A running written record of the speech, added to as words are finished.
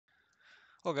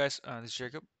Hello guys, this is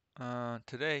Jacob.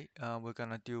 Today we're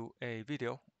gonna do a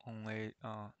video on a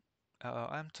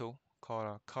LLM tool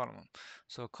called Kotaemon.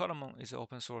 So Kotaemon is an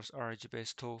open source RAG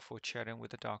based tool for chatting with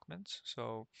the documents.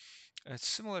 So it's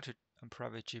similar to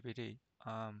Private GPT.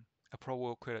 I probably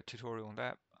will create a tutorial on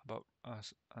that about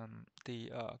the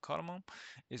Kotaemon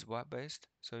is web based,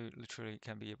 so you literally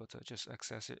can be able to just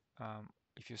access it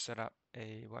if you set up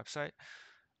a website.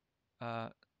 Uh,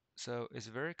 so it's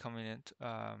very convenient.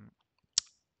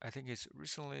 I think it's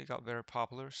recently got very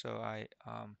popular, so I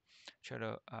try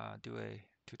to do a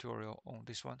tutorial on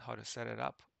this one, how to set it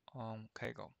up on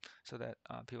Kaggle, so that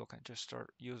people can just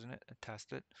start using it and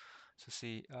test it to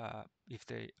see if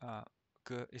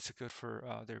it's good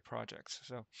for their projects.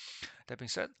 So that being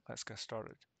said, let's get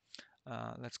started.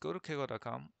 Let's go to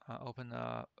kaggle.com, open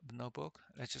a notebook.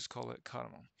 Let's just call it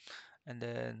Cardamom, and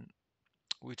then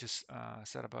we just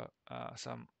set up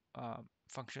some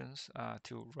functions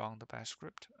to run the bash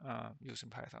script using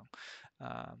Python,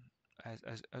 um,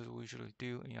 as we usually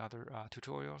do in other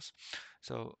tutorials.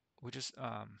 So we just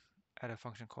add a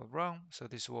function called run. So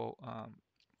this will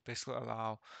basically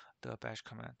allow the bash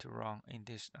command to run in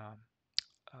this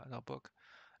notebook.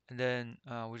 And then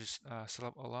we just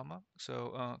select Olama.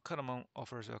 So Kadamon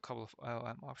offers a couple of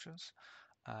LLM options.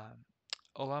 Um,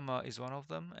 Olama is one of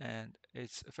them, and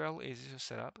it's fairly easy to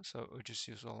set up. So we just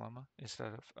use Olama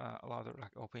instead of a lot of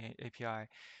like Open API,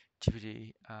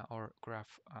 GPT, or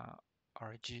Graph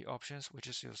RAG options. We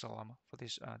just use Olama for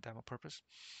this demo purpose.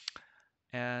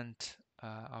 And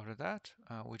after that,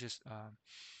 we just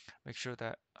make sure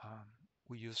that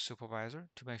we use supervisor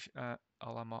to make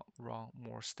Olama run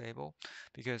more stable,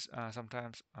 because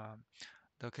sometimes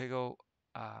the Kaggle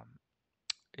um,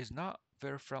 is not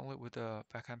very friendly with the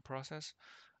backend process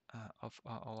of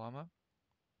Olama.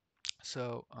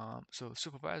 So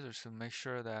supervisors to make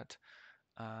sure that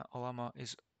Olama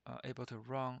is able to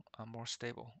run more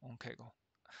stable on Kaggle.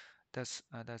 That's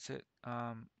it.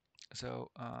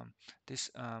 So this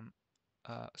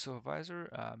supervisor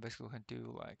basically can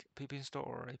do like pip install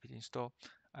or apt install,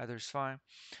 either is fine.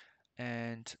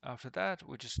 And after that,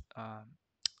 we just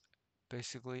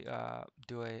basically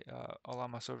do a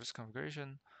Olama service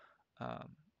configuration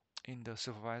um, in the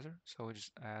supervisor. So we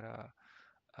just add a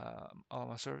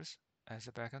Alma service as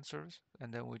a backend service,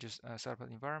 and then we just set up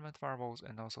an environment variables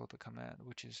and also the command,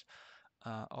 which is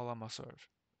Alma serve.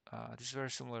 This is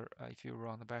very similar if you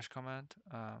run the bash command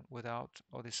without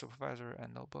all the supervisor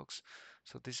and notebooks.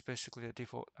 So this is basically a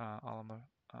default Alma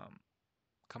um,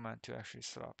 command to actually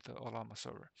set up the Alma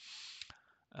server.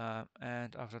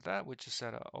 And after that, we just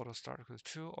set auto start equals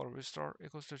true, auto restart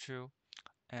equals to true,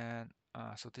 and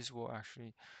so this will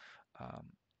actually um,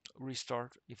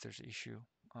 restart if there's an issue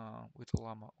with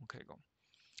Llama on Kaggle.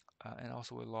 And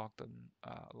also we log the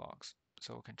logs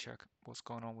so we can check what's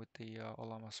going on with the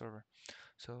Llama server.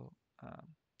 So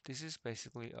um, this is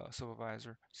basically a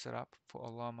supervisor setup for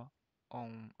Llama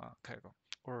on Kaggle,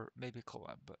 or maybe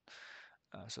Collab, but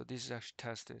so this is actually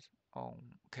tested on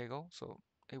Kaggle, so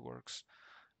it works.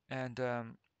 And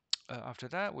after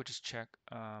that, we just check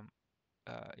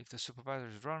if the supervisor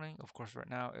is running. Of course, right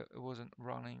now it wasn't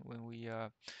running when we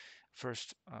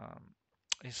first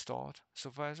installed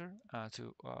supervisor.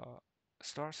 To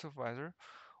start supervisor,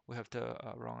 we have to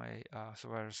run a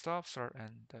supervisor start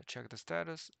and check the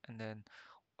status, and then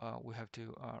we have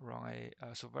to run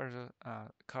a supervisor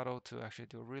cuddle to actually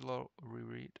do reload,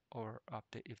 reread, or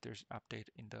update if there's update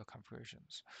in the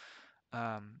configurations.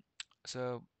 Um,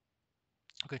 so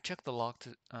we can check the log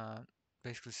to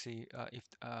basically see if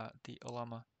the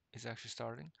Olama is actually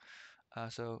starting.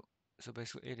 So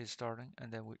basically it is starting,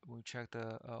 and then we check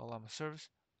the Llama service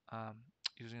um,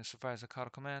 using the supervisor call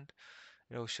command.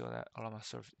 It will show that Llama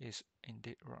service is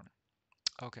indeed running.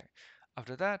 Okay.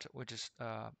 After that, we're just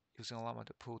using Llama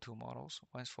to pull two models.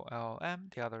 One is for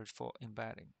LLM, the other is for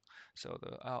embedding. So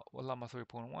the Llama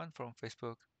 3.1 from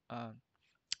Facebook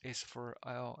is for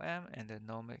LLM, and then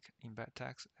Nomic embed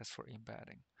text is for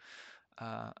embedding.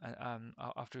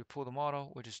 After we pull the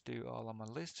model, we just do a Llama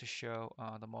list to show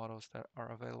the models that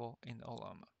are available in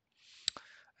Llama.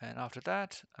 And after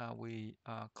that, we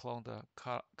clone the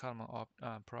Kalman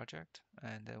project,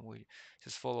 and then we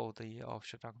just follow the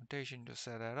official documentation to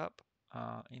set that up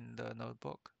in the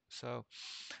notebook. So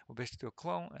we basically do a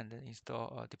clone and then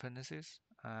install dependencies.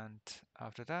 And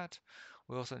after that,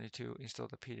 we also need to install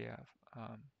the PDF.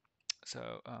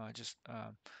 Just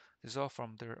this is all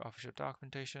from their official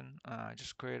documentation.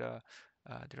 Just create a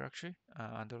directory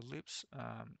under libs.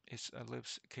 It's a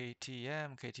libs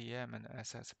KTM, and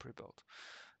SS pre-built.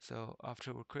 So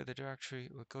after we create the directory,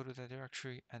 we go to the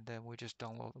directory, and then we just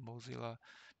download the Mozilla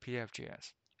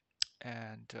PDF.js.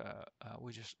 and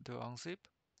we just do unzip,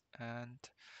 and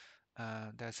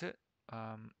that's it.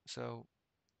 So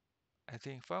I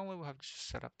think finally we have to just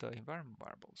set up the environment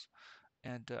variables,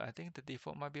 and I think the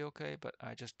default might be okay, but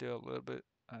I just do a little bit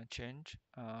change,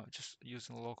 just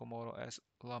using the local model as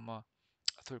llama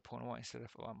 3.1 instead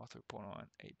of llama 3.1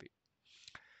 AB.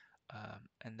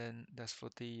 And then that's for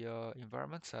the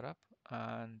environment setup,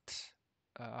 and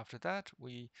after that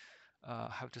we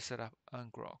have to set up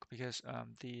ungrok, because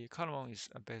the Kotaemon is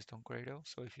based on Gradle.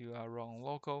 So if you are run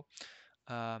local,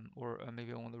 or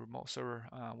maybe on the remote server,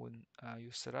 when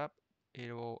you set up,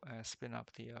 it will spin up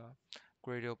the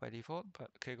Gradle by default. But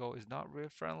Kaggle is not really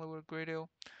friendly with Gradle,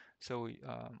 so we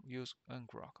use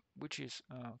ungrok, which is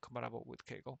compatible with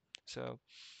Kaggle. So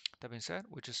that being said,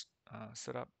 we just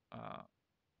set up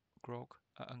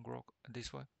ungrok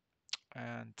this way,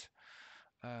 and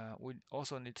we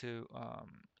also need to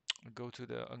go to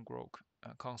the ungrok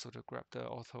console to grab the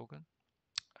auth token.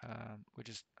 We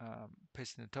just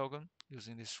paste in the token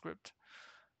using this script,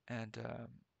 and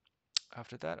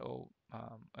after that,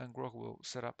 ungrok will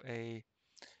set up a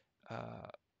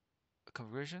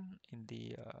configuration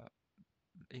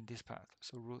in this path.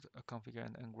 So root configure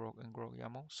and ungrok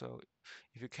YAML. So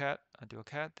if you cat and do a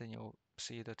cat, then you'll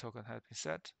see the token has been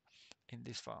set in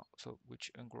this file, so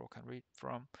which ungrok can read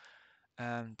from.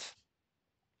 And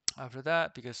after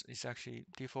that, because it's actually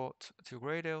default to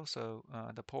Gradle, so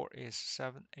the port is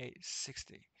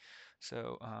 7860.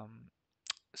 So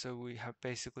so we have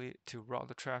basically to route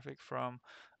the traffic from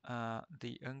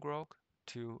the ungrok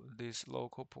to this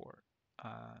local port.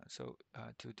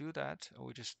 To do that,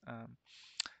 we just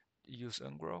use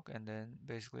ungrok and then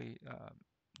basically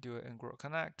do an ungrok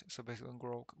connect. So basically,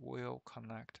 ungrok will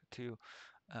connect to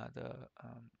the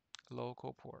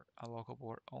local port, a local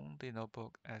port on the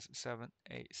notebook as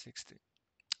 7860.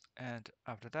 And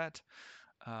after that,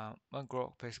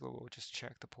 ungrok basically will just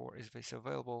check the port if it's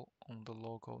available on the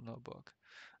local notebook.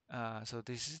 So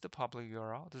this is the public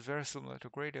URL. It's very similar to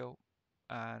Gradle,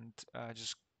 and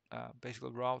just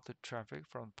basically route the traffic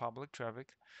from public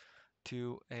traffic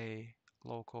to a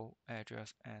local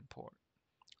address and port.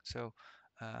 So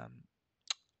um,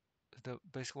 the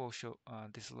basically will show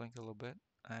this link a little bit,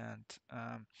 and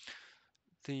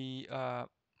the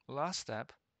last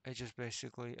step is just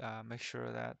basically make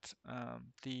sure that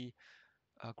the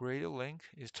Gradle link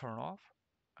is turned off,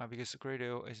 because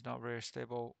Gradle is not very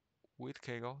stable with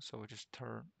Kaggle, so we just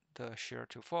turn the share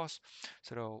to false,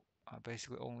 so it'll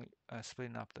basically only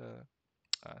spin up the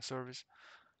service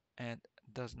and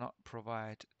does not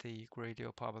provide the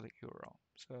Gradle public URL.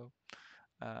 So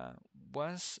uh,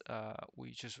 once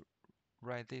we just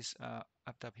write this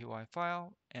app.py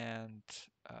file,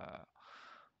 uh,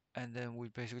 and then we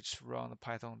basically just run the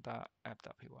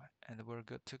python.app.py, and we're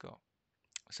good to go.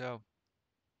 So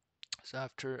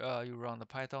after you run the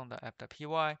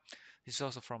python.app.py, this is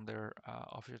also from their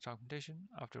official documentation.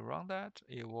 After you run that,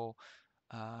 it will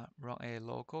run a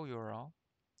local URL,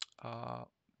 uh,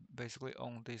 basically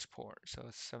on this port. So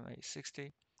it's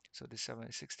 7860. So this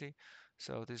 7860.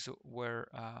 So this is where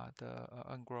the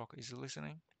ungrok is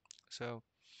listening. So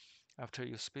after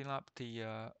you spin up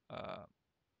the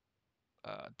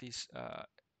this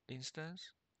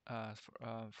instance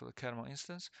for the Kotaemon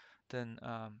instance, then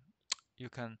you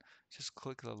can just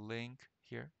click the link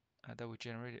here that we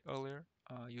generated earlier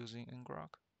using ngrok.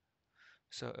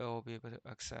 So it will be able to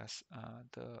access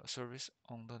the service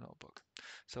on the notebook.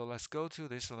 So let's go to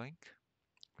this link,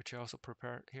 which I also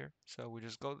prepared here. So we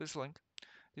just go to this link.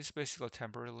 This is basically a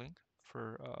temporary link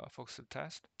for folks to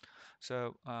test.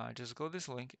 So just go to this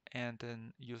link and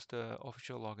then use the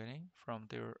official login from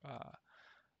their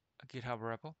GitHub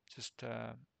repo. Just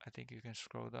I think you can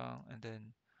scroll down, and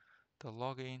then the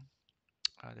login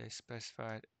they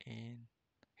specified in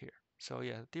here. So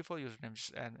yeah, the default username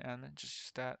just add admin, just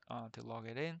use that to log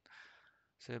it in.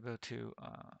 So able to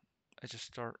I just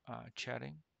start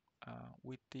chatting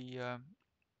with the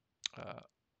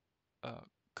uh,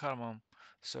 Kotaemon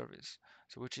service,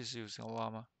 so which is using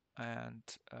Llama and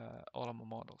Llama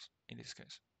models in this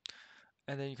case.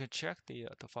 And then you can check the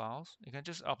files. You can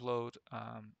just upload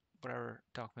whatever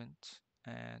documents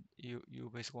and you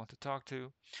basically want to talk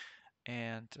to.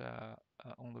 And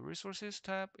on the resources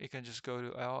tab, you can just go to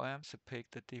LLM to pick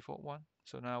the default one.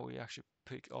 So now we actually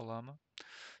pick Llama.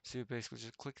 So you basically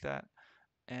just click that,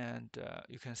 and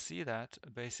you can see that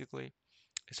basically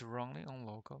it's running on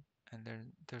local. And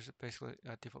then there's basically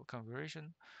a default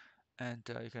configuration, and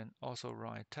you can also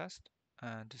run a test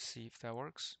and to see if that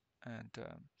works. And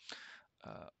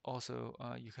also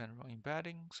you can run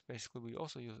embeddings. Basically, we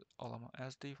also use Llama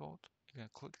as default. You can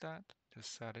click that to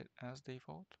set it as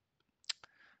default.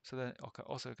 So then, okay,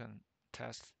 also you can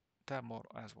test that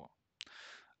model as well,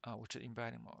 which is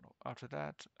embedding model. After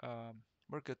that,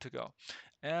 we're good to go.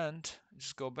 And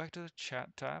just go back to the chat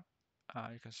tab.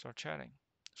 You can start chatting,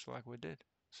 just like we did.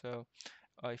 So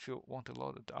if you want to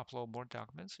upload more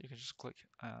documents, you can just click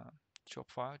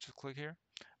drop file, just click here,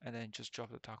 and then just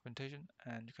drop the documentation,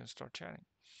 and you can start chatting.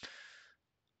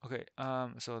 Okay,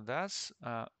 so that's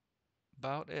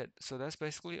about it. So that's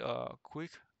basically a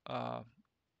quick uh,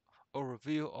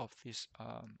 overview of this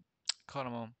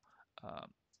Kotaemon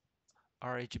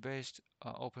RAG-based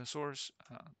open source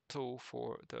tool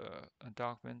for the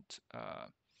document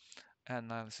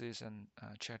analysis and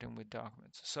chatting with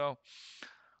documents. So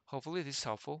hopefully this is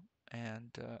helpful. And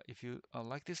if you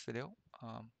like this video,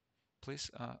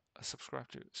 please subscribe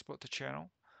to support the channel.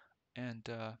 And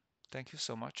thank you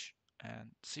so much.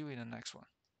 And see you in the next one.